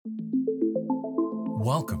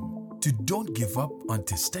Welcome to Don't Give Up on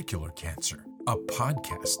Testicular Cancer, a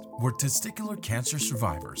podcast where testicular cancer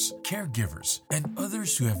survivors, caregivers, and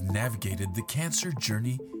others who have navigated the cancer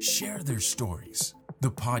journey share their stories. The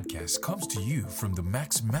podcast comes to you from the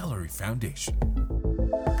Max Mallory Foundation,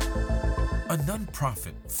 a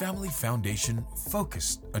nonprofit family foundation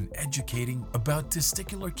focused on educating about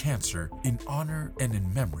testicular cancer in honor and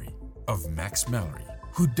in memory of Max Mallory,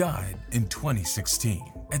 who died in 2016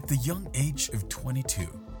 at the young age of 22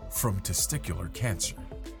 from testicular cancer.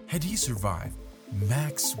 Had he survived,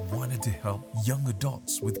 Max wanted to help young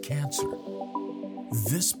adults with cancer.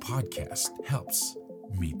 This podcast helps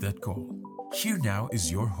meet that goal. Here now is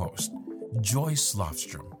your host, Joyce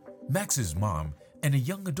Lofstrom, Max's mom and a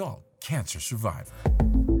young adult cancer survivor.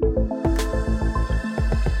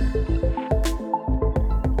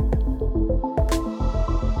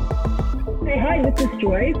 Hey, hi, this is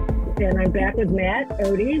Joyce, and I'm back with Matt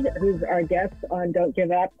Odie, who's our guest on Don't Give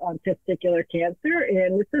Up on Testicular Cancer,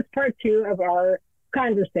 and this is part 2 of our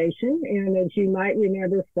conversation. And as you might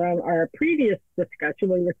remember from our previous discussion,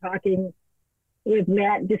 we were talking with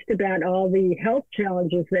Matt just about all the health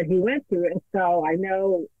challenges that he went through. And so I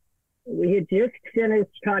know we had just finished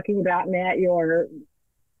talking about, Matt,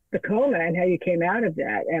 the coma and how you came out of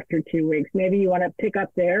that after 2 weeks. Maybe you want to pick up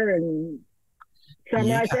there and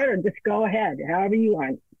summarize that, or just go ahead, however you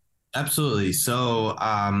want. Absolutely. So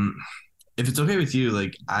if it's okay with you,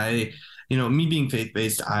 me being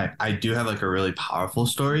faith-based, I do have a really powerful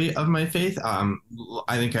story of my faith. I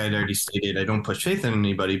think I had already stated I don't push faith in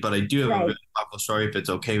anybody, but I do have a really powerful story, if it's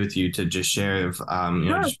okay with you to just share. That's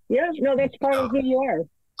part of who you are.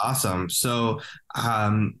 Awesome. So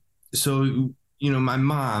my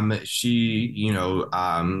mom, she's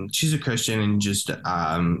a Christian and just,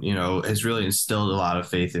 has really instilled a lot of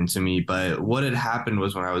faith into me. But what had happened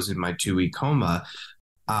was when I was in my 2-week coma,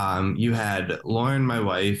 you had Lauren, my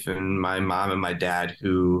wife, and my mom and my dad,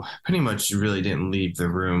 who pretty much really didn't leave the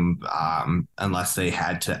room unless they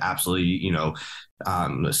had to absolutely,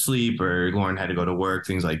 sleep, or Lauren had to go to work,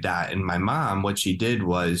 things like that. And my mom, what she did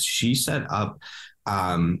was she set up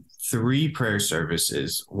 3 prayer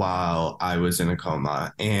services while I was in a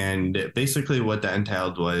coma. And basically what that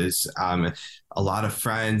entailed was a lot of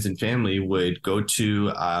friends and family would go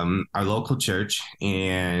to our local church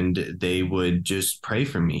and they would just pray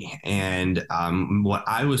for me. And what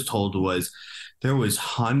I was told was there was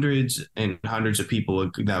hundreds and hundreds of people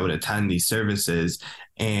that would attend these services.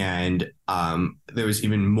 And there was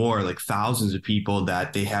even more, like thousands of people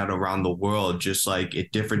that they had around the world, just like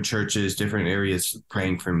at different churches, different areas,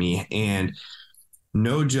 praying for me. And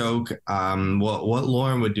no joke, what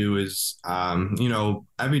Lauren would do is,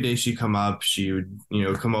 every day she'd come up, she would,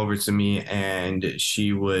 come over to me and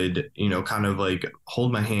she would, kind of like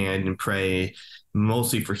hold my hand and pray,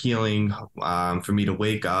 mostly for healing, for me to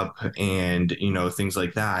wake up and, things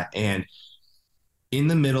like that. And in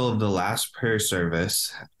the middle of the last prayer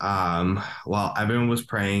service, while everyone was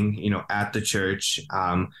praying, at the church,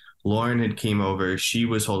 Lauren had came over, she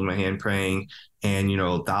was holding my hand praying, and,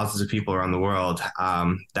 thousands of people around the world.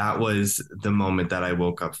 That was the moment that I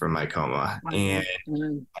woke up from my coma. And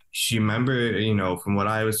she remember, from what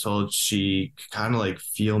I was told, she could kind of like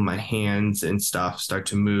feel my hands and stuff start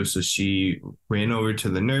to move. So she ran over to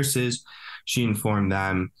the nurses. She informed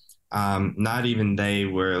them. Not even they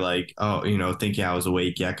were like, thinking I was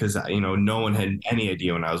awake yet, because, no one had any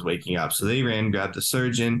idea when I was waking up. So they ran, grabbed the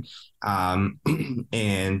surgeon,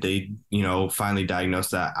 and they, finally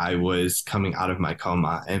diagnosed that I was coming out of my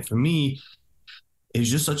coma. And for me, it was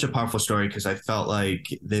just such a powerful story, because I felt like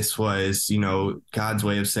this was, God's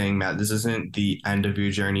way of saying, Matt, this isn't the end of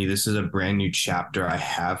your journey. This is a brand new chapter I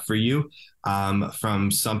have for you,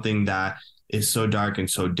 from something that is so dark and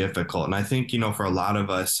so difficult. And I think, for a lot of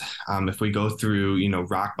us, if we go through,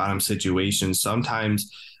 rock bottom situations,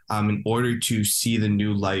 sometimes in order to see the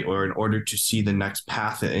new light, or in order to see the next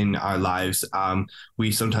path in our lives,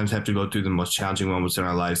 we sometimes have to go through the most challenging moments in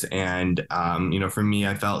our lives. And, for me,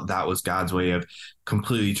 I felt that was God's way of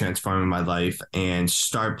completely transforming my life and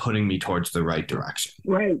start putting me towards the right direction.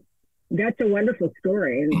 Right. That's a wonderful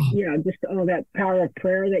story. And, just all that power of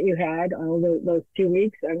prayer that you had, all those 2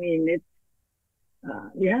 weeks. I mean, it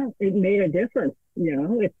made a difference.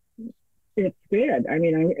 It's good. I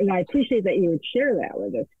mean, I appreciate that you would share that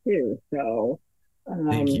with us too. So,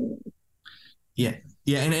 thank you. Yeah.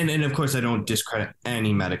 And of course I don't discredit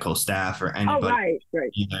any medical staff or anybody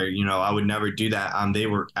either. I would never do that. They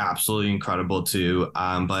were absolutely incredible too.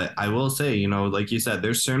 But I will say, like you said,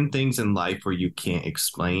 there's certain things in life where you can't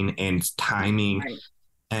explain, and it's timing. Right.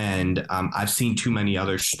 And I've seen too many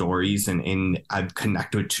other stories, and I've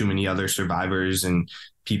connected with too many other survivors and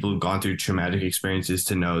people who've gone through traumatic experiences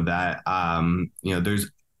to know that,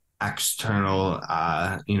 there's external,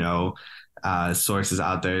 sources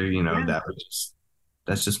out there,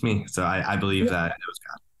 that's just me. So I believe that it was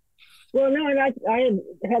God. Well, no, and I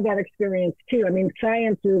had that experience too. I mean,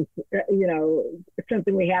 science is,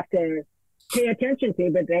 something we have to pay attention to,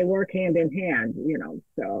 but they work hand in hand,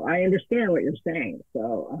 so I understand what you're saying.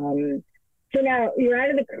 So, so now you're out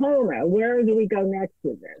of the coma. Where do we go next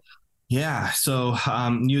with this? Yeah. So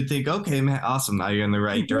you'd think, okay, man, awesome. Now you're in the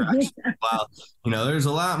right direction. Well, there's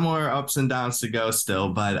a lot more ups and downs to go still.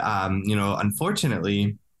 But,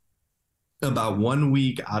 unfortunately, about 1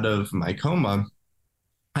 week out of my coma,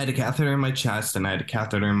 I had a catheter in my chest and I had a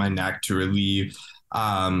catheter in my neck to relieve,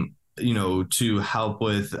 to help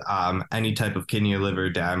with any type of kidney or liver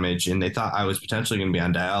damage. And they thought I was potentially going to be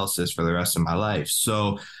on dialysis for the rest of my life.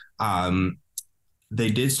 So they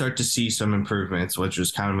did start to see some improvements, which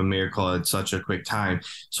was kind of a miracle at such a quick time.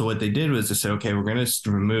 So what they did was they said, okay, we're going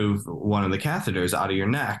to remove one of the catheters out of your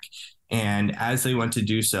neck. And as they went to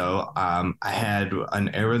do so, I had an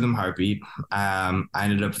arrhythm heartbeat. I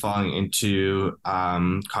ended up falling into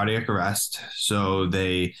cardiac arrest. So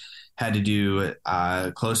they had to do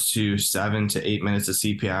close to 7 to 8 minutes of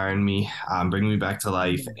CPR in me, bring me back to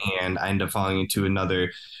life. And I ended up falling into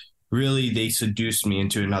they seduced me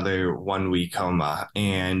into another 1 week coma.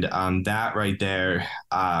 And that right there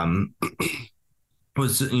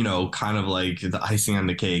was, kind of like the icing on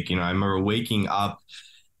the cake. I remember waking up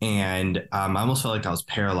and I almost felt like I was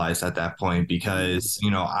paralyzed at that point because,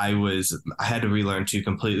 I had to relearn to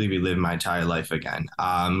completely relive my entire life again.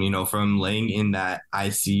 From laying in that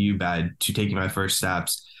ICU bed to taking my first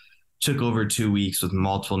steps, took over 2 weeks with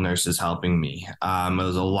multiple nurses helping me. It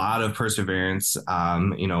was a lot of perseverance, a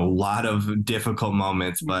lot of difficult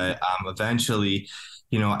moments, but eventually,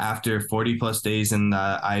 after 40 plus days in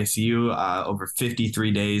the ICU, over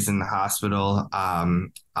 53 days in the hospital,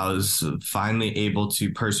 I was finally able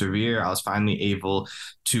to persevere. I was finally able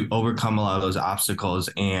to overcome a lot of those obstacles.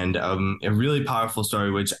 And a really powerful story,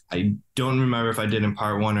 which I don't remember if I did in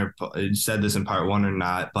part one or said this in part one or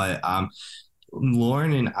not, but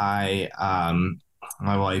Lauren and I,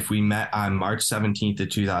 my wife, we met on March 17th of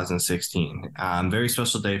 2016. Very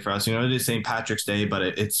special day for us. It is St. Patrick's Day, but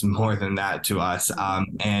it's more than that to us.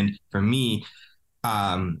 And for me,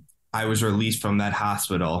 I was released from that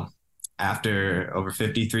hospital after over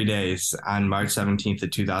 53 days on March 17th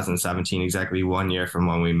of 2017, exactly 1 year from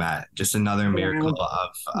when we met. Just another miracle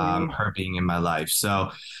of her being in my life.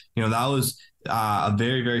 So, that was a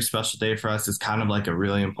very, very special day for us. It's kind of like a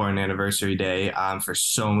really important anniversary day for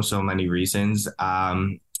so many reasons.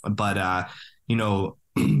 But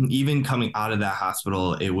even coming out of that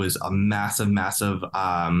hospital, it was a massive,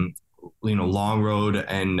 long road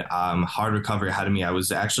and hard recovery ahead of me. I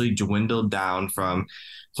was actually dwindled down from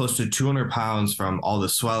close to 200 pounds from all the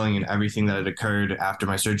swelling and everything that had occurred after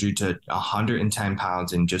my surgery to 110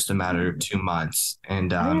 pounds in just a matter of 2 months.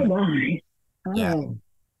 And oh my. Oh. Yeah.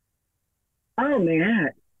 Oh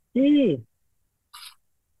man. Geez.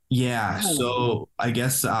 Yeah. So I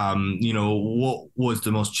guess, what was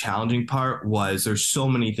the most challenging part was there's so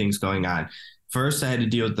many things going on. First, I had to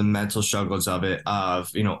deal with the mental struggles of it.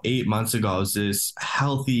 8 months ago, I was this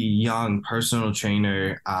healthy, young personal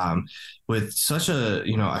trainer with such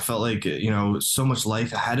I felt like, so much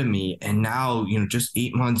life ahead of me. And now, just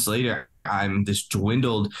 8 months later, I'm this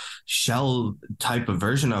dwindled shell type of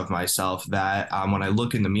version of myself that when I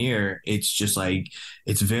look in the mirror, it's just like,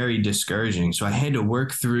 it's very discouraging. So I had to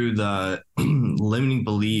work through the limiting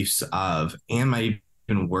beliefs of, am I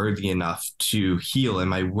even worthy enough to heal?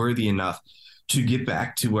 Am I worthy enough to get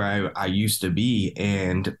back to where I used to be?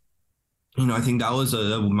 And I think that was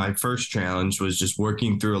my first challenge, was just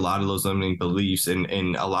working through a lot of those limiting beliefs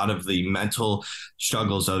and a lot of the mental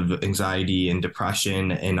struggles of anxiety and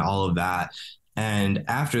depression and all of that. And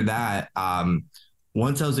after that,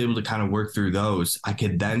 once I was able to kind of work through those, I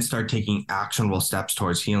could then start taking actionable steps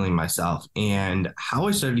towards healing myself. And how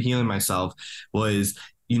I started healing myself was,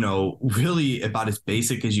 really about as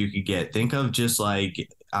basic as you could get. Think of just like,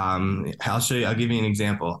 I'll give you an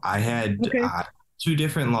example. I had two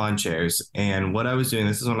different lawn chairs. And what I was doing,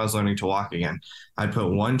 this is when I was learning to walk again. I'd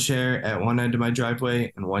put one chair at one end of my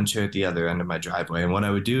driveway and one chair at the other end of my driveway. And what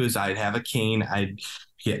I would do is I'd have a cane, I'd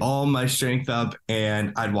get all my strength up,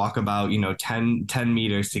 and I'd walk about, 10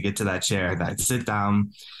 meters to get to that chair. And I'd sit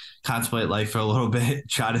down, contemplate life for a little bit,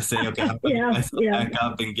 try to say, okay, I'm putting myself back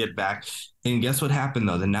up and get back. And guess what happened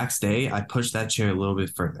though? The next day I pushed that chair a little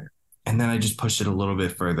bit further. And then I just pushed it a little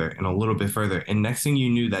bit further and a little bit further. And next thing you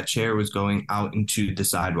knew, that chair was going out into the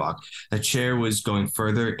sidewalk. That chair was going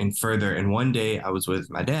further and further. And one day I was with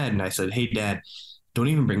my dad and I said, hey, Dad, don't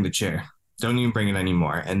even bring the chair. Don't even bring it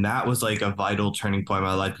anymore. And that was like a vital turning point in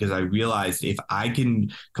my life, because I realized if I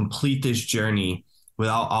can complete this journey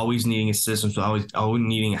without always needing assistance, without always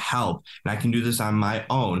needing help, and I can do this on my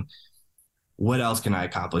own, what else can I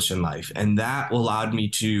accomplish in life? And that allowed me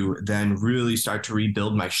to then really start to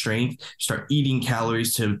rebuild my strength, start eating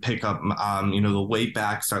calories to pick up, the weight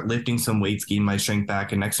back, start lifting some weights, gain my strength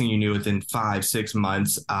back. And next thing you knew, within 5-6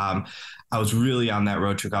 months, I was really on that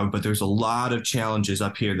road to recovery, but there's a lot of challenges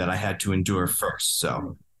up here that I had to endure first.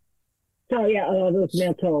 So yeah, all those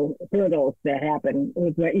mental hurdles that happen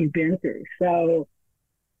with what you've been through. So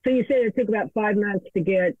you said it took about 5 months to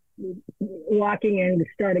get walking and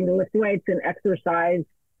starting to lift weights and exercise.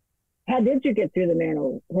 How did you get through the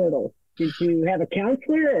mental hurdles? Did you have a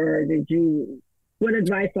counselor, or what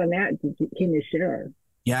advice on that can you share?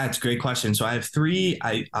 Yeah, it's a great question. So I have three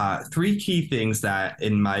key things that,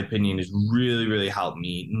 in my opinion, has really, really helped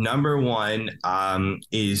me. Number one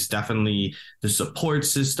is definitely the support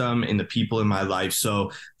system and the people in my life.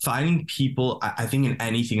 So finding people, I think in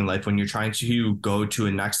anything in life, when you're trying to go to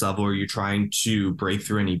a next level or you're trying to break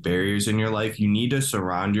through any barriers in your life, you need to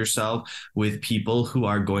surround yourself with people who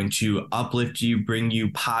are going to uplift you, bring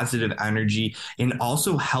you positive energy, and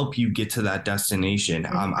also help you get to that destination.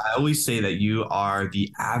 I always say that you are the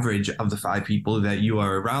average of the 5 people that you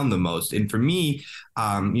are around the most. And for me,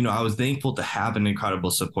 I was thankful to have an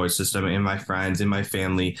incredible support system in my friends, in my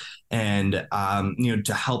family, and,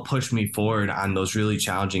 to help push me forward on those really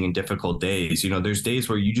challenging and difficult days. There's days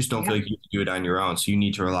where you just don't feel like you can do it on your own. So you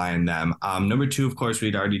need to rely on them. Number 2, of course,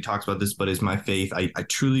 we'd already talked about this, but is my faith. I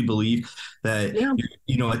truly believe that,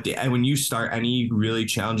 at the end, when you start any really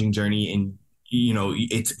challenging journey, and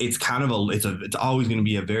it's kind of it's always going to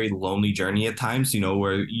be a very lonely journey at times,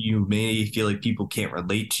 where you may feel like people can't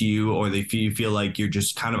relate to you, or they feel like you're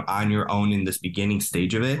just kind of on your own in this beginning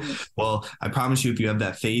stage of it. Well, I promise you, if you have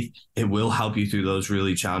that faith, it will help you through those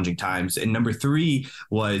really challenging times. And number 3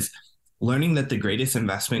 was learning that the greatest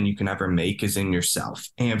investment you can ever make is in yourself.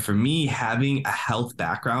 And for me, having a health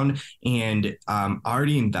background and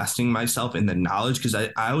already investing myself in the knowledge, because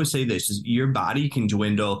I always say this, is your body can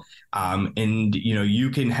dwindle, and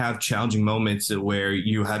you can have challenging moments where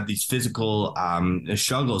you have these physical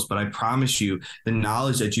struggles, but I promise you, the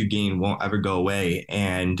knowledge that you gain won't ever go away.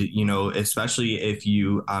 And especially if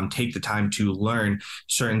you take the time to learn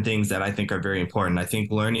certain things that I think are very important. I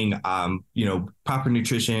think learning proper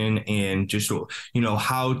nutrition and just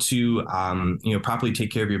how to properly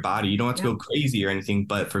take care of your body. You don't have to go crazy or anything,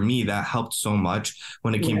 but for me, that helped so much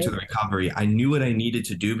when it came to the recovery. I knew what I needed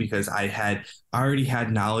to do because I had already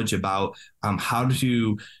had knowledge about how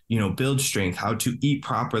to build strength, how to eat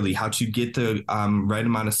properly, how to get the right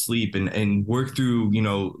amount of sleep, and work through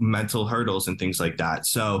mental hurdles and things like that.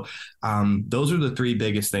 So those are the 3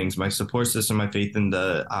 biggest things: my support system, my faith, and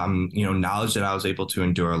the knowledge that I was able to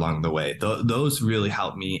endure along the way. Those really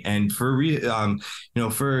helped me. And for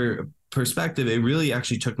perspective, it really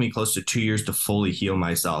actually took me close to 2 years to fully heal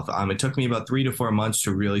myself. It took me about 3 to 4 months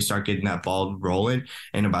to really start getting that ball rolling,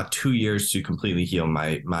 and about 2 years to completely heal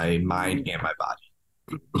my mind and my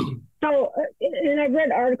body. So, and I've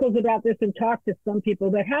read articles about this and talked to some people,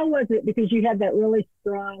 but how was it? Because you had that really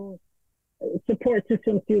strong support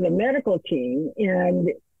system through the medical team, and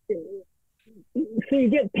so you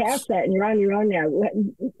get past that and you're on your own now.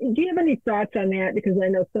 Do you have any thoughts on that? Because I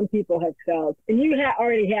know some people have felt, and you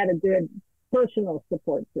already had a good personal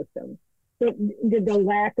support system. So did the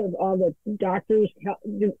lack of all the doctors,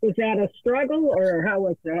 was that a struggle, or how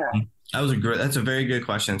was that? That's a very good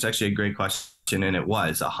question. It's actually a great question. And it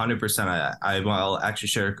was 100%. I will actually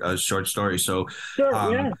share a short story. So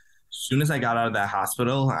as soon as I got out of that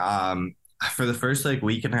hospital, for the first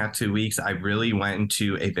week and a half, 2 weeks, I really went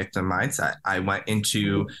into a victim mindset. I went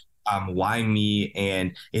into why me?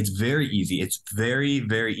 And it's very easy. It's very,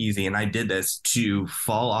 very easy. And I did this to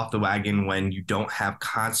fall off the wagon when you don't have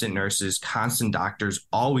constant nurses, constant doctors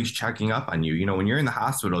always checking up on you. When you're in the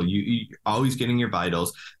hospital, you're always getting your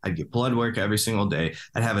vitals. I'd get blood work every single day.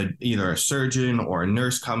 I'd have either a surgeon or a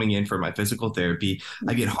nurse coming in for my physical therapy.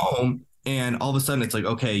 I get home, and all of a sudden it's like,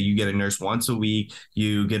 okay, you get a nurse once a week,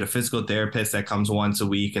 you get a physical therapist that comes once a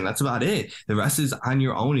week, and that's about it. The rest is on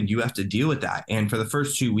your own, and you have to deal with that. And for the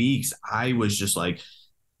first 2 weeks, I was just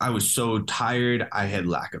I was so tired. I had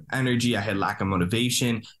lack of energy. I had lack of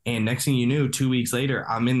motivation. And next thing you knew, 2 weeks later,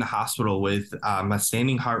 I'm in the hospital with a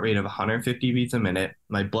standing heart rate of 150 beats a minute.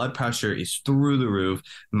 My blood pressure is through the roof.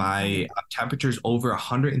 My temperature's over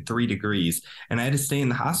 103 degrees. And I had to stay in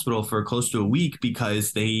the hospital for close to a week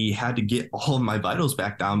because they had to get all of my vitals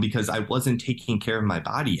back down because I wasn't taking care of my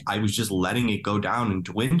body. I was just letting it go down and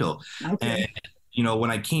dwindle. Okay. And, when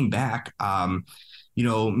I came back,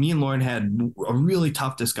 me and Lauren had a really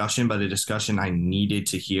tough discussion, but a discussion I needed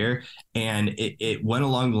to hear. And it went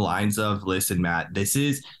along the lines of, listen, Matt, this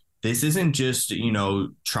isn't just,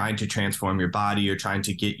 trying to transform your body or trying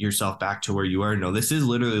to get yourself back to where you are. No, this is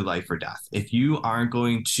literally life or death. If you aren't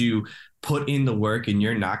going to put in the work and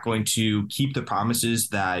you're not going to keep the promises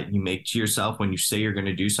that you make to yourself when you say you're going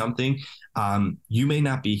to do something, you may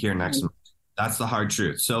not be here next month. That's the hard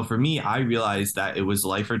truth. So for me, I realized that it was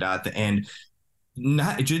life or death, and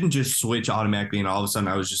it didn't just switch automatically and all of a sudden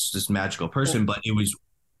I was just this magical person, but it was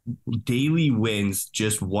daily wins,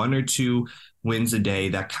 just 1 or 2 wins a day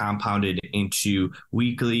that compounded into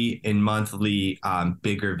weekly and monthly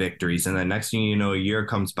bigger victories. And the next thing you know, a year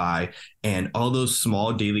comes by, and all those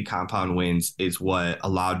small daily compound wins is what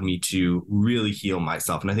allowed me to really heal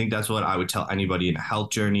myself. And I think that's what I would tell anybody in a health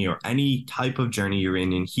journey or any type of journey you're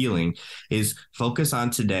in healing, is focus on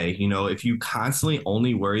today. If you constantly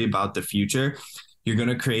only worry about the future, you're going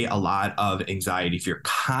to create a lot of anxiety. If you're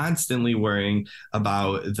constantly worrying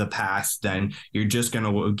about the past, then you're just going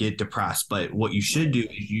to get depressed. But what you should do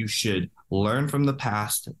is you should learn from the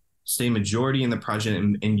past, stay majority in the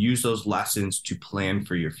present, and use those lessons to plan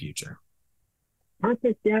for your future.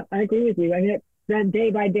 Perfect. Yeah, I agree with you. I mean, that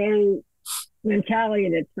day by day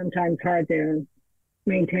mentality that's sometimes hard to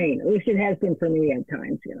maintain. At least it has been for me at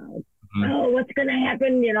times, Mm-hmm. Oh, what's going to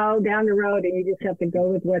happen, down the road, and you just have to go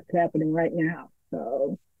with what's happening right now.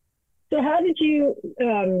 So how did you,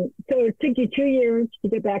 so it took you 2 years to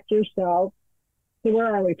get back to yourself. So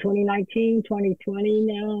where are we, 2019, 2020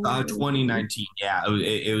 now? 2019, yeah.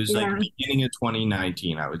 It was like beginning of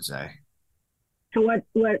 2019, I would say. So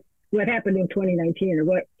what happened in 2019, or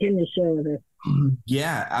what can you share with us?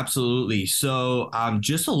 Yeah, absolutely. So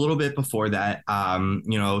just a little bit before that, I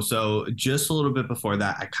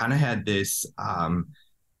kind of had this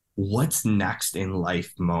what's next in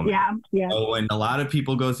life moment. Yeah. So when a lot of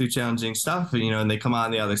people go through challenging stuff, and they come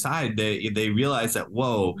on the other side, they realize that,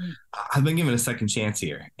 whoa, I've been given a second chance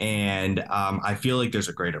here. And I feel like there's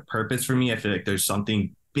a greater purpose for me. I feel like there's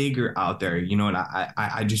something bigger out there, and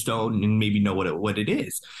I just don't maybe know what it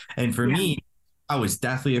is. And for me, I was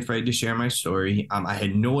definitely afraid to share my story. I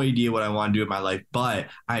had no idea what I want to do with my life, but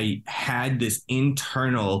I had this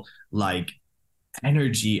internal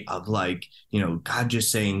energy of God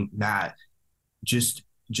just saying, Matt, just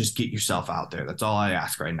get yourself out there. That's all I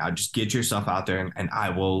ask right now. Just get yourself out there and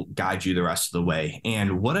I will guide you the rest of the way.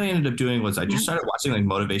 And what I ended up doing was I just started watching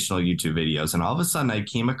motivational YouTube videos. And all of a sudden I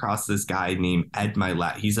came across this guy named Ed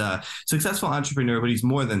Mylett. He's a successful entrepreneur, but he's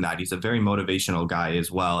more than that. He's a very motivational guy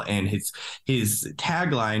as well. And his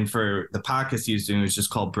tagline for the podcast he was doing was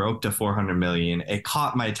just called Broke to 400 Million. It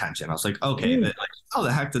caught my attention. I was like, okay, how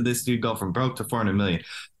the heck did this dude go from broke to 400 million?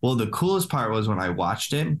 Well, the coolest part was when I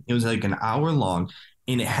watched it, it was like an hour long.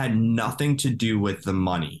 And it had nothing to do with the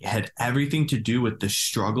money. It had everything to do with the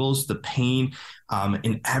struggles, the pain,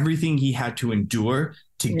 and everything he had to endure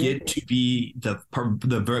to get to be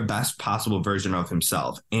the best possible version of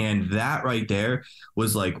himself. And that right there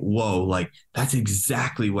was like, whoa, that's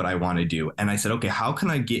exactly what I want to do. And I said, okay, how can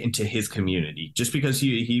I get into his community? Just because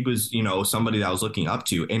he was, somebody that I was looking up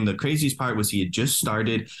to. And the craziest part was he had just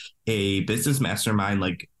started a business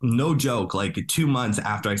mastermind, no joke, 2 months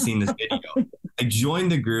after I seen this video. I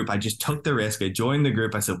joined the group. I just took the risk. I joined the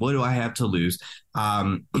group. I said, what do I have to lose?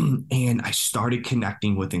 And I started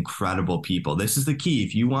connecting with incredible people. This is the key.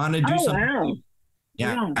 If you want to do something,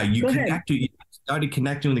 you started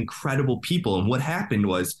connecting with incredible people. And what happened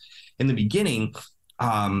was in the beginning,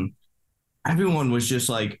 everyone was just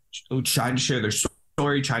trying to share their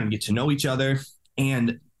story, trying to get to know each other.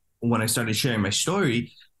 And when I started sharing my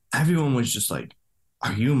story, everyone was just like,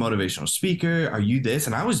 are you a motivational speaker? Are you this?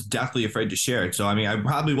 And I was definitely afraid to share it. So, I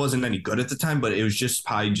probably wasn't any good at the time, but it was just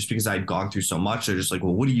probably just because I had gone through so much. They're just like,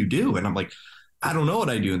 well, what do you do? And I'm like, I don't know what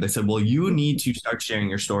I do. And they said, well, you need to start sharing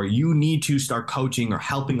your story. You need to start coaching or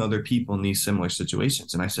helping other people in these similar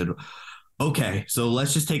situations. And I said, okay, so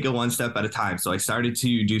let's just take it one step at a time. So I started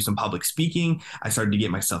to do some public speaking. I started to get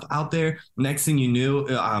myself out there. Next thing you knew,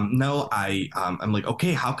 I'm like,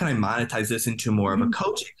 okay, how can I monetize this into more of a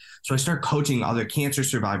coaching? So I start coaching other cancer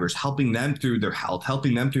survivors, helping them through their health,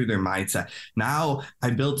 helping them through their mindset. Now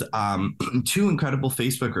I built 2 incredible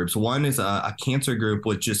Facebook groups. One is a cancer group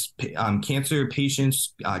with just cancer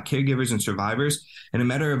patients, caregivers, and survivors. In a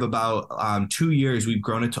matter of about 2 years, we've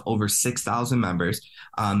grown it to over 6,000 members.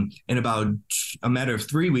 In about a matter of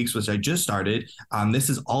 3 weeks, which I just started, this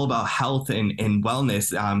is all about health and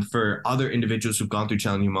wellness for other individuals who've gone through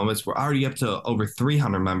challenging moments. We're already up to over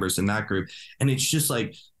 300 members in that group. And it's just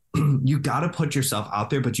you got to put yourself out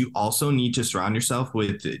there, but you also need to surround yourself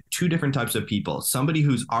with two different types of people. Somebody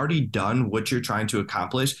who's already done what you're trying to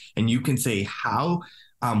accomplish, and you can say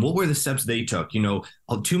what were the steps they took?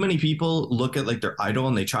 Too many people look at like their idol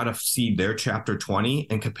and they try to see their chapter 20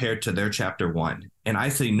 and compare it to their chapter 1. And I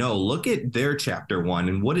say, no, look at their chapter 1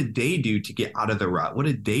 and what did they do to get out of the rut? What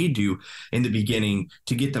did they do in the beginning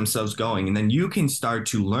to get themselves going? And then you can start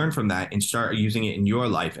to learn from that and start using it in your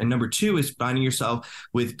life. And number 2 is finding yourself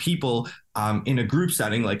with people in a group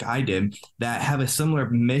setting like I did that have a similar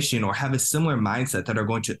mission or have a similar mindset that are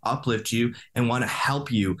going to uplift you and want to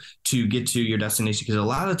help you to get to your destination. Because a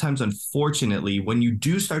lot of the times, unfortunately, when you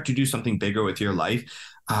do start to do something bigger with your life,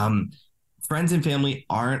 friends and family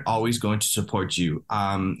aren't always going to support you,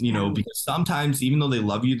 because sometimes even though they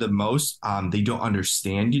love you the most, they don't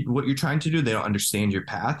understand what you're trying to do. They don't understand your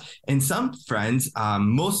path. And some friends,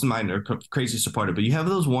 most of mine are crazy supportive, but you have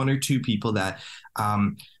those 1 or 2 people that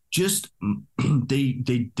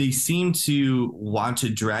they seem to want to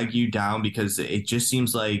drag you down because it just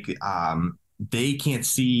seems like they can't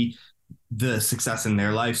see the success in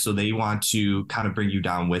their life. So they want to kind of bring you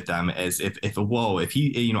down with them as if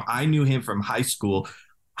he, I knew him from high school.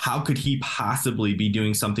 How could he possibly be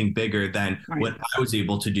doing something bigger than what I was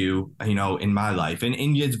able to do, in my life? And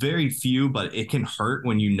it's very few, but it can hurt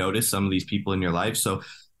when you notice some of these people in your life. So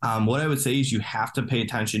what I would say is you have to pay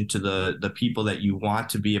attention to the people that you want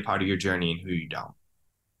to be a part of your journey and who you don't.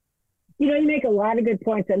 You make a lot of good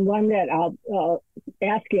points. And one that I'll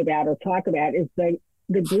ask you about or talk about is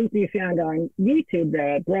the group you found on YouTube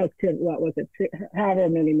that broke to, what was it, however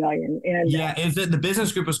many million. And the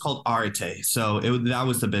business group was called Arete. So that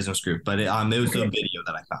was the business group, but it was a video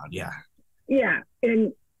that I found. Yeah. Yeah.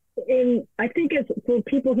 And I think it's for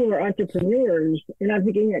people who are entrepreneurs, and I'm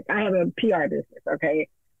thinking that I have a PR business. Okay.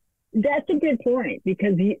 That's a good point,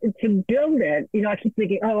 because to build it, I keep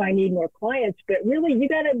thinking, I need more clients, but really you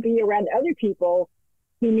got to be around other people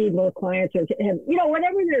who need more clients or,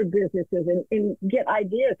 whatever their business is, and get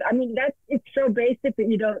ideas. I mean, it's so basic that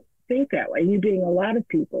you don't think that way. You're being a lot of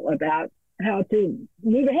people about how to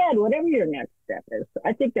move ahead, whatever your next step is.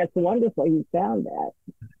 I think that's wonderful. You found that.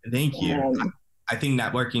 Thank you. I think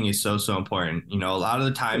networking is so, so important. A lot of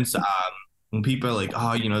the times, when people are like,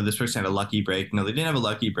 this person had a lucky break. No, they didn't have a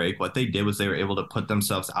lucky break. What they did was they were able to put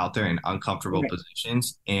themselves out there in uncomfortable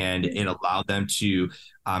positions, and it allowed them to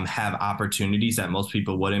have opportunities that most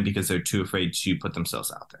people wouldn't because they're too afraid to put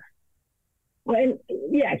themselves out there. Well, and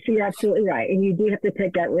yes, you're absolutely right. And you do have to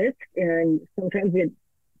take that risk. And sometimes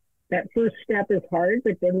that first step is hard,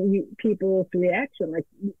 but then people's reaction, like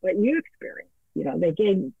what you experienced, they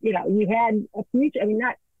gave, you had a future. I mean,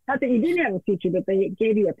 not that you didn't have a future, but they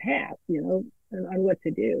gave you a path, on what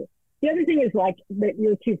to do. The other thing is like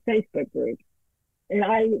your 2 Facebook groups.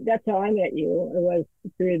 And that's how I met you. It was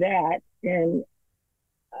through that. And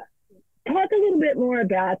talk a little bit more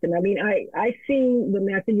about them. I mean, I see the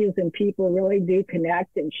messages and people really do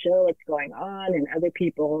connect and show what's going on, and other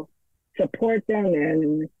people support them.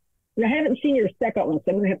 And I haven't seen your second one, so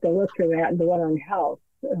I'm going to have to look for that, the one on health.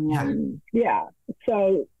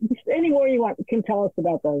 So just anywhere you can tell us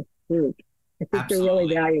about those groups. I think Absolutely. They're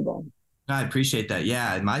really valuable. I appreciate that.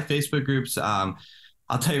 Yeah. My Facebook groups,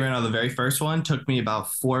 I'll tell you right now, the very first one took me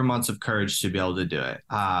about 4 months of courage to be able to do it.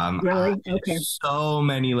 Really? Okay. So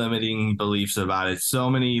many limiting beliefs about it, so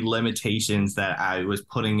many limitations that I was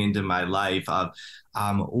putting into my life of,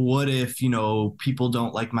 what if, people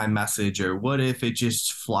don't like my message, or what if it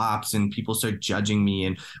just flops and people start judging me?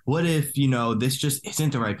 And what if, this just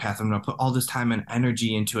isn't the right path? I'm going to put all this time and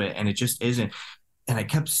energy into it and it just isn't. And I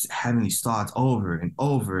kept having these thoughts over and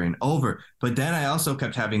over and over. But then I also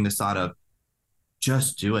kept having this thought of,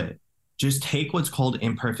 just do it. Just take what's called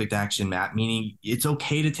imperfect action, Matt, meaning it's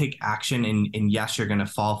okay to take action. And yes, you're going to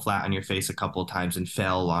fall flat on your face a couple of times and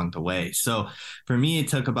fail along the way. So for me, it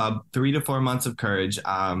took about 3 to 4 months of courage,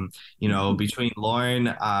 between Lauren,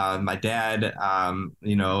 my dad,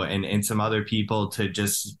 and some other people to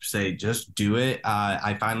just say, just do it.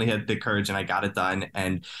 I finally had the courage and I got it done.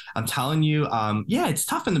 And I'm telling you, it's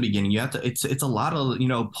tough in the beginning. You have to, it's a lot of,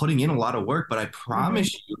 putting in a lot of work, but I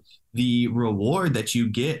promise you, the reward that you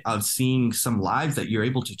get of seeing some lives that you're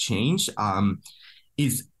able to change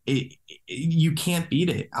you can't beat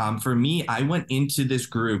it. For me, I went into this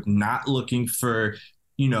group not looking for,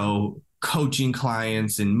 coaching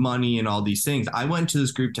clients and money and all these things. I went to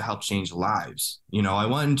this group to help change lives. I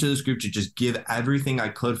went into this group to just give everything I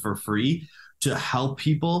could for free to help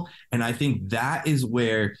people. And I think that is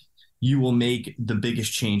where you will make the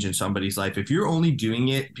biggest change in somebody's life. If you're only doing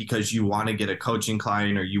it because you want to get a coaching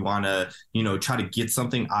client or you want to, try to get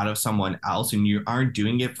something out of someone else, and you aren't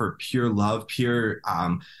doing it for pure love, pure,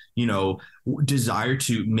 desire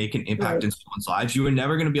to make an impact in someone's lives, you are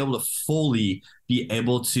never going to be able to fully be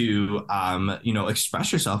able to,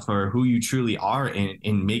 express yourself for who you truly are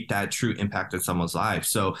and make that true impact in someone's life.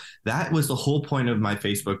 So that was the whole point of my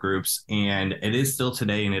Facebook groups. And it is still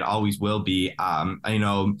today, and it always will be.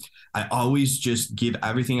 I always just give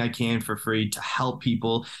everything I can for free to help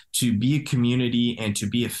people, to be a community and to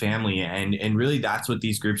be a family. And really that's what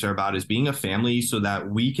these groups are about, is being a family so that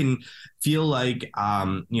we can feel like,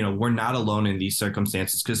 we're not alone in these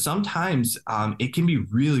circumstances. Because sometimes it can be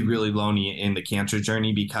really, really lonely in the cancer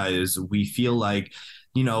journey, because we feel like,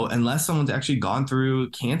 unless someone's actually gone through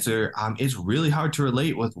cancer, it's really hard to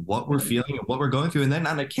relate with what we're feeling and what we're going through. And then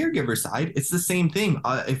on a caregiver side, it's the same thing.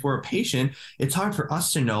 If we're a patient, it's hard for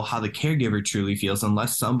us to know how the caregiver truly feels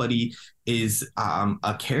unless somebody is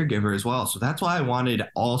a caregiver as well. So that's why I wanted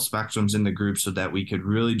all spectrums in the group, so that we could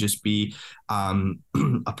really just be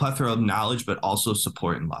a plethora of knowledge, but also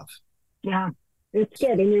support and love. Yeah, it's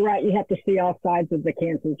good. And you're right. You have to see all sides of the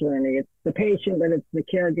cancer journey. It's the patient, but it's the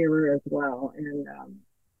caregiver as well. And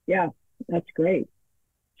yeah, that's great.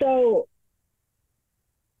 So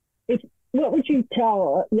what would you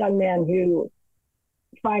tell a young man who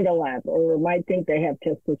find a lab or might think they have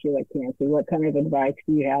testicular cancer? What kind of advice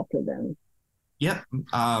do you have for them? Yep.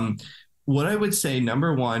 What I would say,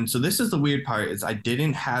 number one, so this is the weird part, is I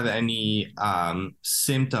didn't have any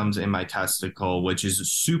symptoms in my testicle, which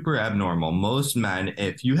is super abnormal. Most men,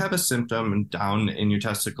 if you have a symptom down in your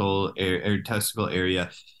testicle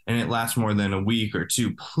area and it lasts more than a week or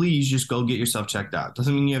two, please just go get yourself checked out.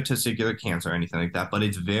 Doesn't mean you have testicular cancer or anything like that, but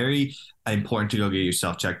it's very important to go get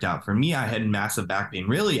yourself checked out. For me, I had massive back pain.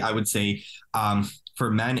 Really, I would say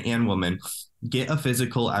for men and women, get a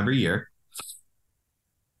physical every year.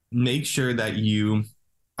 Make sure that you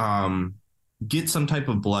get some type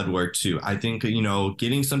of blood work too. I think,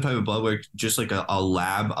 getting some type of blood work, just like a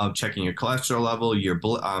lab of checking your cholesterol level, your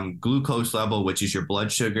glucose level, which is your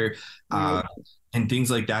blood sugar, and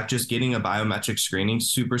things like that. Just getting a biometric screening,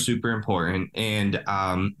 super, super important. And,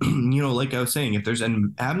 like I was saying, if there's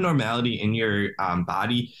an abnormality in your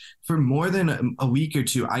body for more than a week or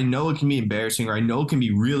two, I know it can be embarrassing, or I know it can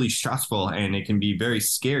be really stressful and it can be very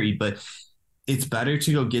scary, but it's better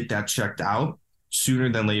to go get that checked out sooner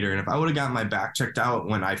than later. And if I would have gotten my back checked out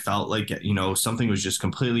when I felt like, something was just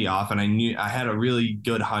completely off, and I knew I had a really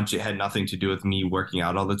good hunch it had nothing to do with me working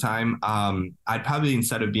out all the time, I'd probably,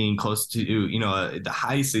 instead of being close to, the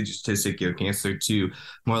high stage testicular cancer, to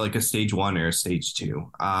more like a stage 1 or a stage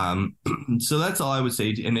 2. So that's all I would say.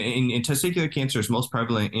 And testicular cancer is most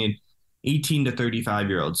prevalent in 18 to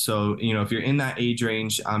 35-year-olds. So, if you're in that age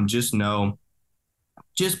range,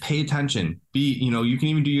 just pay attention. You can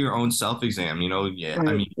even do your own self-exam,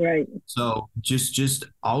 Right. So just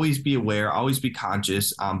always be aware, always be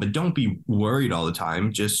conscious, but don't be worried all the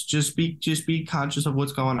time. Just be conscious of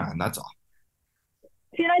what's going on. That's all.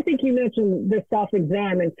 See, I think you mentioned the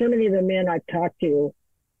self-exam, and so many of the men I've talked to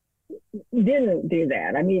didn't do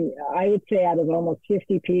that. I mean, I would say out of almost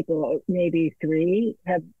 50 people, maybe 3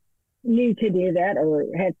 need to do that, or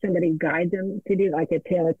had somebody guide them to do, like a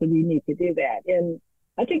parent said, you need to do that. And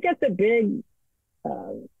I think that's a big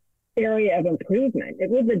area of improvement. It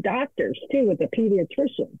was the doctors too, with the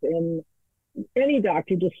pediatricians and any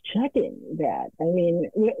doctor just checking that. I mean,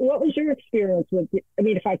 what was your experience with,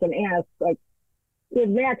 if I can ask, like with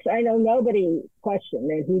Max, I know nobody questioned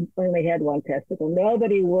that he only had one testicle.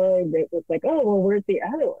 Nobody worried that it was like, oh, well, where's the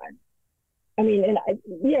other one? I mean, and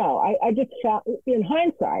I just found, in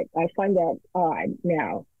hindsight, I find that odd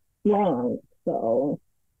now, wrong. So.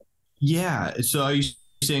 Yeah. So are you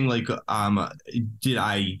saying, like, did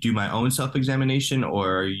I do my own self-examination,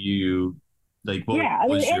 or are you like, what? Yeah, I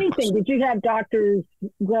mean, anything. Question? Did you have doctors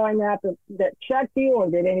growing up that checked you,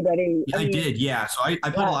 or did anybody? I did, yeah. So I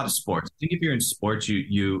put a lot of sports. I think if you're in sports,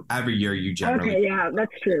 you every year you generally. Okay, yeah,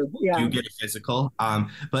 that's true. Yeah, you get a physical.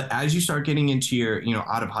 But as you start getting into your,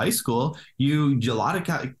 out of high school, a lot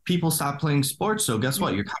of people stop playing sports. So guess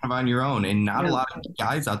what? You're kind of on your own, and not a lot of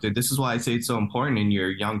guys out there. This is why I say it's so important in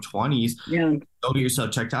your young 20s. Yeah. Go get yourself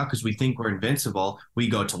checked out, because we think we're invincible. We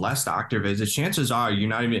go to less doctor visits. Chances are you're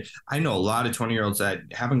not even. I know a lot of 20-year-olds that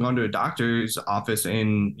haven't gone to a doctor's office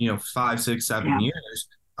in 5, 6, 7 years.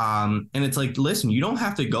 And it's like, listen, you don't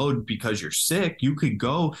have to go because you're sick. You could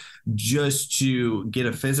go just to get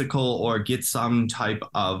a physical or get some type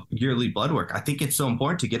of yearly blood work. I think it's so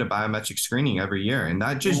important to get a biometric screening every year. And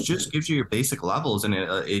that just gives you your basic levels. And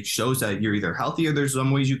it shows that you're either healthy or there's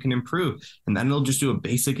some ways you can improve. And then they'll just do a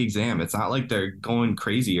basic exam. It's not like they're going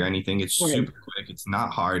crazy or anything. It's super quick. It's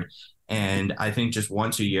not hard. And I think just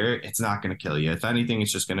once a year, it's not going to kill you. If anything,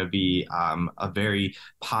 it's just going to be a very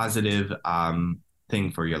positive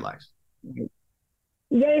thing for your life. The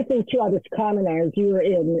other thing too, I'll just comment on is you were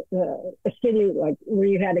in a city like where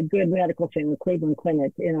you had a good medical center, Cleveland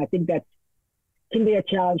Clinic, and I think that can be a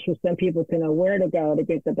challenge for some people to know where to go to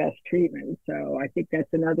get the best treatment. So I think that's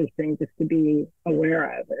another thing just to be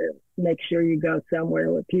aware of. Or make sure you go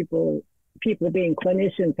somewhere where people being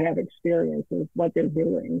clinicians have experience with what they're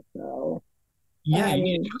doing. So yeah, you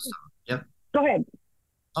need to trust them. Yep. Go ahead.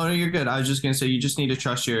 Oh, no, you're good. I was just going to say, you just need to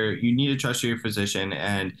trust your physician.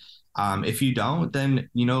 And if you don't, then,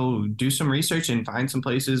 do some research and find some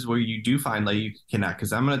places where you do find that you can connect.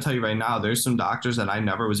 Because I'm going to tell you right now, there's some doctors that I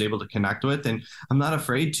never was able to connect with. And I'm not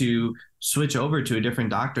afraid to switch over to a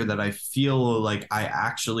different doctor that I feel like I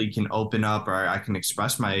actually can open up or I can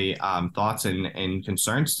express my thoughts and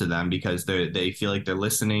concerns to them, because they feel like they're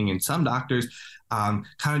listening. And some doctors kind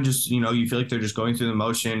of just, you feel like they're just going through the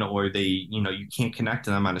motion, or they, you can't connect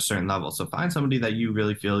to them on a certain level. So find somebody that you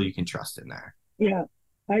really feel you can trust in there. Yeah,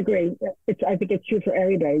 I agree. I think it's true for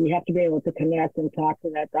everybody. You have to be able to connect and talk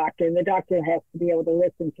to that doctor, and the doctor has to be able to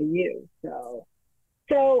listen to you. So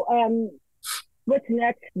what's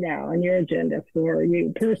next now on your agenda for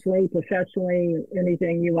you personally, professionally,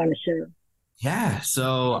 anything you want to share? Yeah.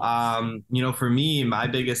 So, for me, my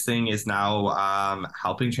biggest thing is now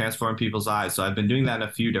helping transform people's lives. So I've been doing that in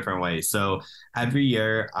a few different ways. So every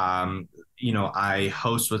year, I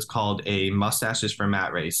host what's called a Mustaches for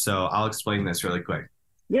Matt race. So I'll explain this really quick.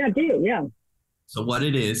 Yeah, do. Yeah. So what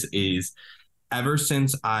it is ever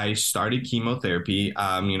since I started chemotherapy,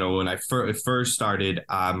 when I first started,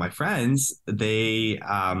 my friends, they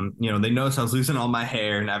noticed I was losing all my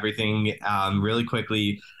hair and everything really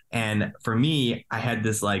quickly. And for me, I had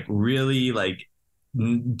this really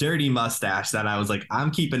dirty mustache that I was like,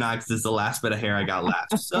 I'm keeping on because this is the last bit of hair I got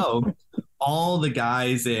left. So all the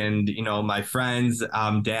guys and, my friends,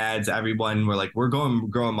 dads, everyone were like, we're going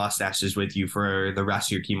growing mustaches with you for the rest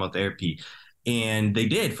of your chemotherapy. And they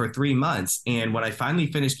did for 3 months. And when I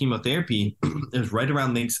finally finished chemotherapy, it was right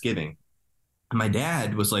around Thanksgiving. And my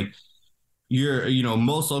dad was like,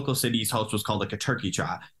 most local cities host what's called a turkey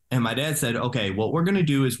trot. And my dad said, okay, what we're going to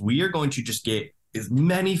do is we are going to just get as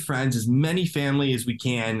many friends, as many family as we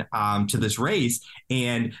can to this race,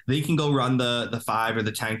 and they can go run the 5 or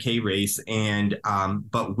the 10K race. And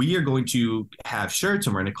but we are going to have shirts,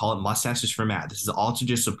 and we're going to call it Mustaches for Matt. This is all to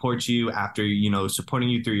just support you after, supporting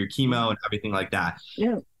you through your chemo and everything like that.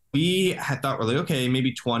 Yeah. We had thought, we're like, okay,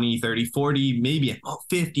 maybe 20, 30, 40, maybe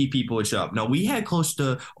 50 people would show up. No, we had close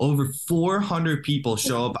to over 400 people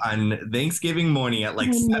show up on Thanksgiving morning at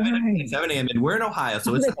 7 a.m. And we're in Ohio,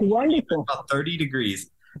 so it's wonderful. About 30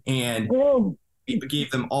 degrees. And we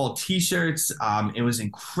gave them all T-shirts. It was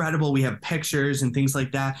incredible. We have pictures and things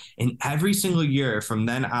like that. And every single year from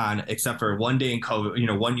then on, except for one day in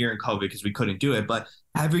COVID, 1 year in COVID because we couldn't do it, but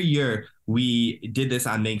every year we did this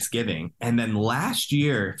on Thanksgiving. And then last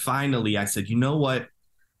year, finally, I said, you know what?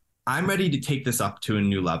 I'm ready to take this up to a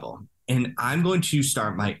new level. And I'm going to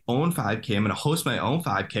start my own 5K. I'm going to host my own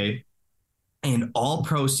 5K. And all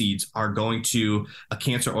proceeds are going to a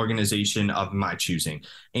cancer organization of my choosing.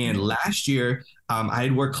 And last year, I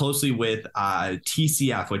had worked closely with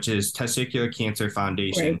TCF, which is Testicular Cancer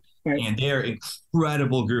Foundation. Right. And they're an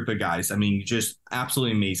incredible group of guys. I mean, just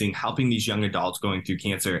absolutely amazing, helping these young adults going through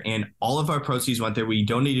cancer. And all of our proceeds went there. We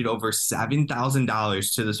donated over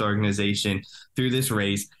 $7,000 to this organization through this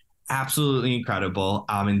race. Absolutely incredible.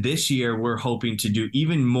 And this year we're hoping to do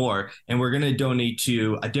even more, and we're going to donate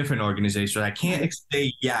to a different organization. I can't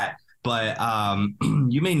say yet, but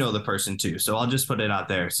you may know the person too. So I'll just put it out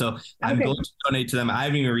there. So I'm going to donate to them. I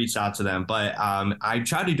haven't even reached out to them, but I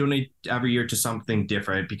try to donate every year to something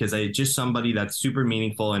different because I just somebody that's super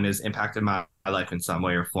meaningful and has impacted my life in some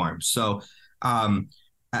way or form. So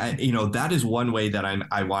that is one way that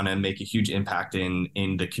I want to make a huge impact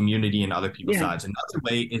in the community and other people's lives. Another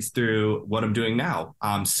way is through what I'm doing now,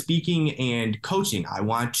 speaking and coaching. I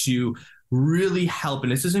want to really help,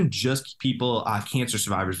 and this isn't just people, cancer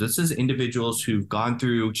survivors. This is individuals who've gone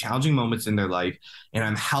through challenging moments in their life, and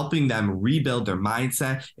I'm helping them rebuild their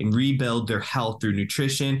mindset and rebuild their health through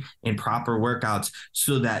nutrition and proper workouts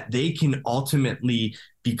so that they can ultimately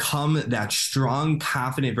become that strong,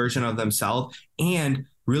 confident version of themselves and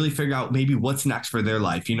really figure out maybe what's next for their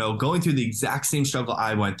life, going through the exact same struggle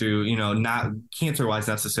I went through, not cancer wise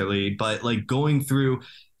necessarily, but like going through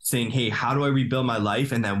saying, hey, how do I rebuild my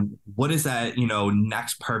life? And then what is that,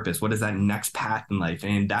 next purpose? What is that next path in life?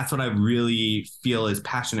 And that's what I really feel is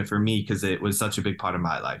passionate for me, because it was such a big part of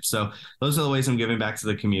my life. So those are the ways I'm giving back to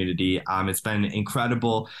the community. It's been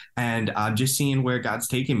incredible. And I'm just seeing where God's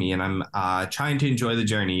taking me, and I'm trying to enjoy the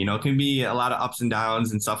journey. It can be a lot of ups and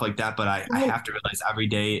downs and stuff like that, but I have to realize every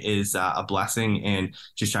day is a blessing, and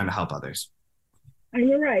just trying to help others. And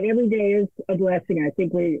you're right. Every day is a blessing. I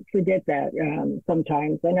think we forget that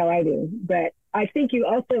sometimes. I know I do. But I think you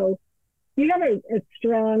have a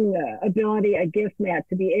strong ability, a gift, Matt,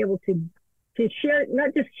 to be able to share,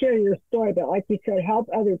 not just share your story, but like you said, help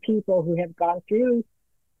other people who have gone through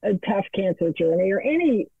a tough cancer journey or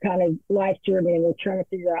any kind of life journey, and they're trying to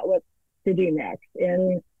figure out what to do next.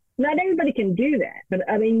 And not everybody can do that, but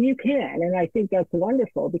I mean, you can. And I think that's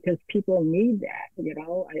wonderful, because people need that,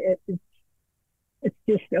 It's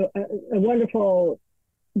just a wonderful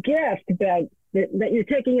gift that you're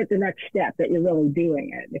taking it the next step, that you're really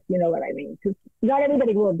doing it, if you know what I mean. Because not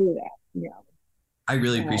everybody will do that, I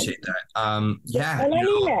really appreciate that. And I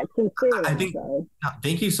mean that sincerely.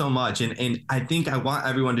 Thank you so much. And I think I want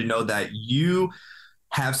everyone to know that you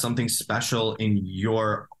have something special in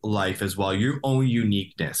your life as well, your own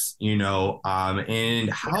uniqueness, and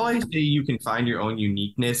how I say you can find your own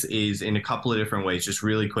uniqueness is in a couple of different ways. Just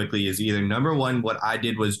really quickly, is either number one, what I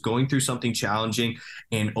did was going through something challenging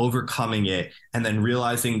and overcoming it, and then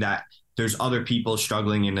realizing that there's other people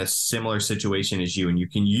struggling in a similar situation as you, and you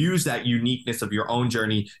can use that uniqueness of your own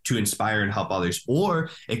journey to inspire and help others. Or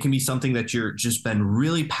it can be something that you're just been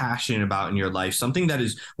really passionate about in your life, something that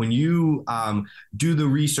is, when you do the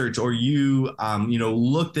research, or you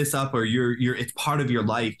look this up, or it's part of your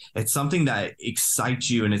life, it's something that excites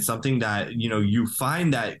you, and it's something that you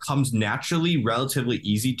find that comes naturally, relatively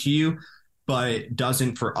easy to you, but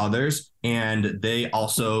doesn't for others, and they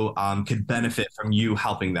also could benefit from you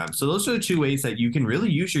helping them. So those are the two ways that you can really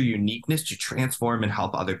use your uniqueness to transform and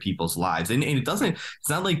help other people's lives. And it's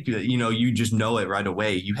not like you just know it right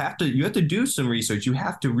away. You have to do some research. You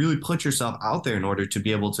have to really put yourself out there in order to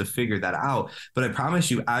be able to figure that out. But I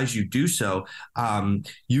promise you, as you do so,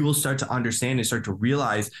 you will start to understand and start to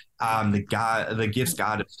realize the gifts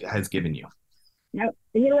God has given you. Yep.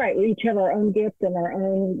 And you're right. We each have our own gift and our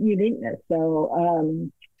own uniqueness.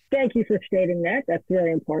 So thank you for stating that. That's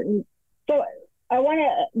very important. So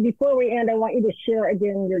before we end, I want you to share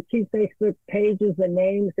again your 2 Facebook pages, the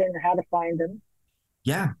names, and how to find them.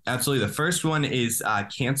 Yeah, absolutely. The first one is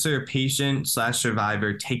Cancer Patient /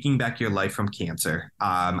 Survivor, Taking Back Your Life from Cancer.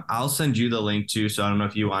 I'll send you the link too, so I don't know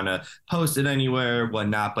if you want to post it anywhere,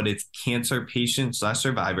 whatnot, but it's Cancer Patient /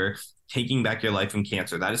 Survivor, Taking Back Your Life from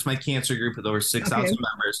Cancer. That is my cancer group with over 6,000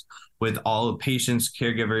 members, with all patients,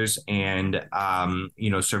 caregivers, and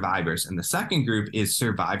survivors. And the second group is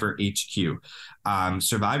Survivor HQ.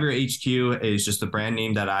 Survivor HQ is just the brand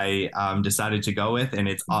name that I decided to go with, and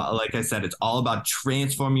it's like I said, it's all about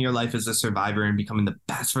transforming your life as a survivor and becoming the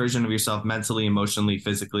best version of yourself, mentally, emotionally,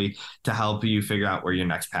 physically, to help you figure out where your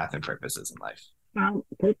next path and purpose is in life.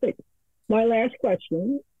 Perfect. My last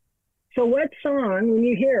question. So what song, when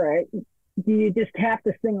you hear it, do you just have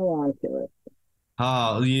to sing along to it?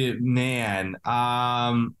 Oh, man.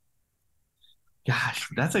 Gosh,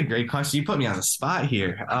 that's a great question. You put me on the spot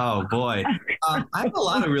here. Oh, boy. I have a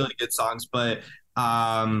lot of really good songs, but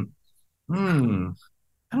I don't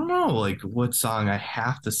know, like, what song I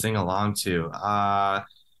have to sing along to.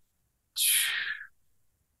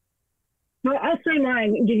 Well, I'll say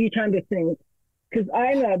mine and give you time to think. Because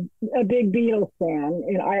I'm a big Beatles fan,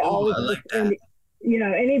 and I always listen,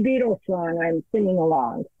 any Beatles song, I'm singing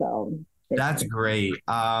along. So that's great.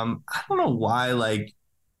 I don't know why, like,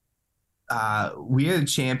 We Are the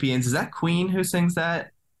Champions. Is that Queen who sings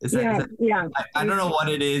that? Yeah. I don't know what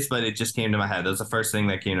it is, but it just came to my head. That was the first thing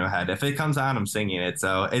that came to my head. If it comes on, I'm singing it.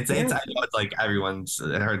 So it's I know it's like everyone's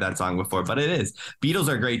heard that song before, but it is. Beatles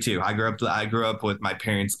are great too. I grew up with my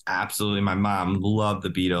parents. Absolutely, my mom loved the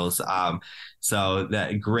Beatles. So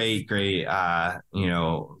that great band.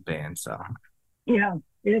 So yeah,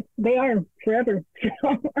 they are forever.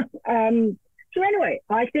 So anyway,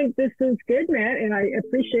 I think this is good, Matt, and I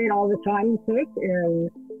appreciate all the time you took, and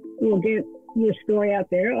we'll get your story out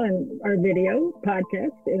there on our video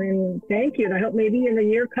podcast. And thank you. And I hope maybe in a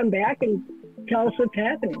year come back and tell us what's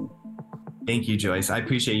happening. Thank you, Joyce. I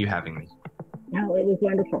appreciate you having me. No, it was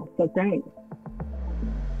wonderful. So thanks.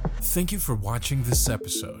 Thank you for watching this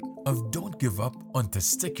episode of Don't Give Up on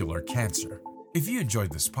Testicular Cancer. If you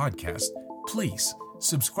enjoyed this podcast, Please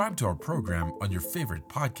subscribe to our program on your favorite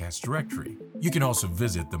podcast directory. You can also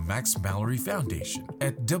visit the Max Mallory Foundation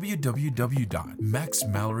at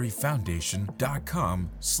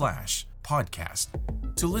www.maxmalloryfoundation.com/podcast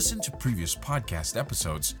to listen to previous podcast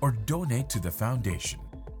episodes or donate to the foundation.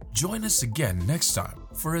 Join us again next time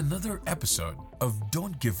for another episode of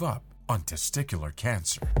Don't Give Up on Testicular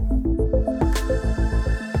Cancer.